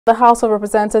The House of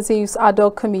Representatives ad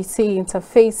hoc committee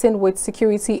interfacing with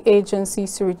security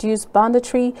agencies to reduce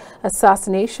banditry,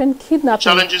 assassination,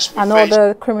 kidnapping and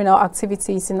other criminal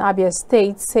activities in Abia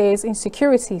State says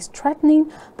insecurity is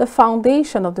threatening the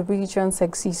foundation of the region's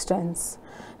existence.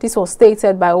 This was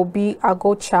stated by Obi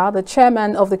Agocha, the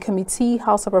chairman of the committee,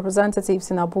 House of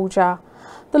Representatives in Abuja.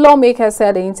 The lawmaker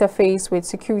said the interface with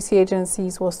security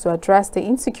agencies was to address the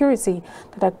insecurity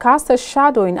that had cast a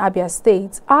shadow in Abia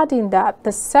State, adding that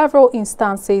the several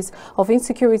instances of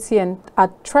insecurity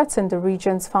had threatened the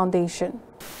region's foundation.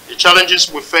 The challenges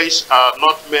we face are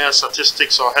not mere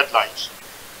statistics or headlines.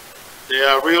 They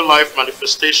are real-life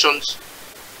manifestations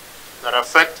that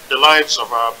affect the lives of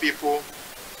our people,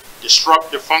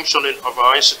 disrupt the functioning of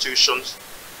our institutions,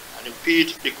 and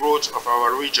impede the growth of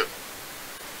our region.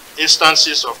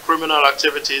 Instances of criminal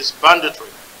activities, banditry,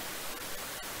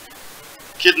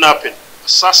 kidnapping,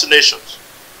 assassinations,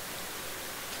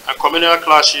 and communal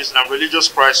clashes and religious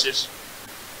crises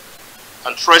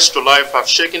and threats to life have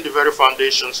shaken the very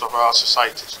foundations of our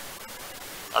societies.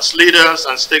 As leaders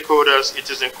and stakeholders, it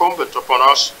is incumbent upon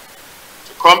us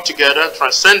to come together,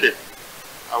 transcending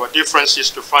our differences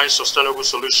to find sustainable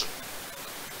solutions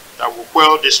that will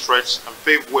quell these threats and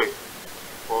pave way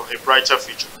for a brighter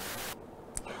future.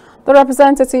 The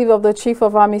representative of the Chief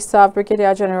of Army Staff,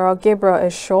 Brigadier General Gabriel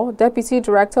Esho, Deputy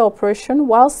Director Operation,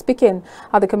 while speaking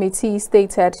at the committee,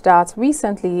 stated that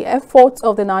recently efforts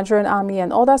of the Nigerian Army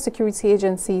and other security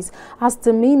agencies has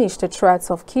diminished the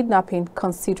threats of kidnapping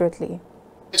considerably.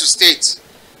 To state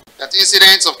that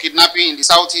incidents of kidnapping in the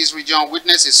southeast region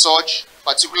witnessed a surge,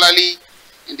 particularly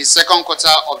in the second quarter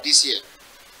of this year.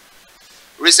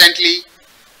 Recently,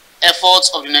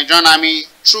 efforts of the Nigerian Army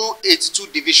through 82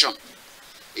 Division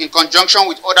in conjunction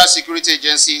with other security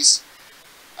agencies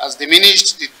has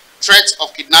diminished the threat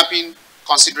of kidnapping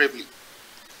considerably.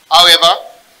 However,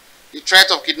 the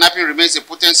threat of kidnapping remains a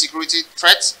potent security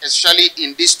threat, especially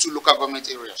in these two local government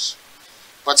areas,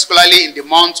 particularly in the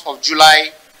month of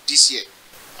July this year.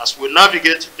 As we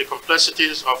navigate the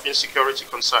complexities of insecurity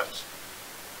concerns,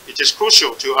 it is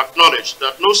crucial to acknowledge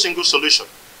that no single solution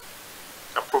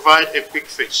can provide a quick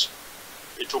fix.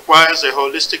 It requires a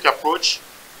holistic approach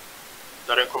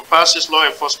that encompasses law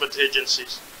enforcement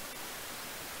agencies,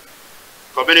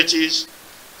 communities,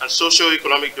 and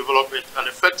socio-economic development and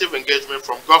effective engagement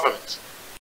from government.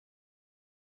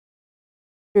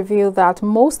 Revealed that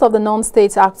most of the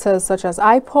non-state actors such as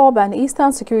IPOB and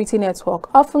Eastern Security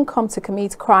Network often come to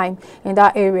commit crime in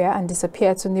that area and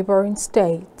disappear to neighboring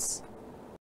states.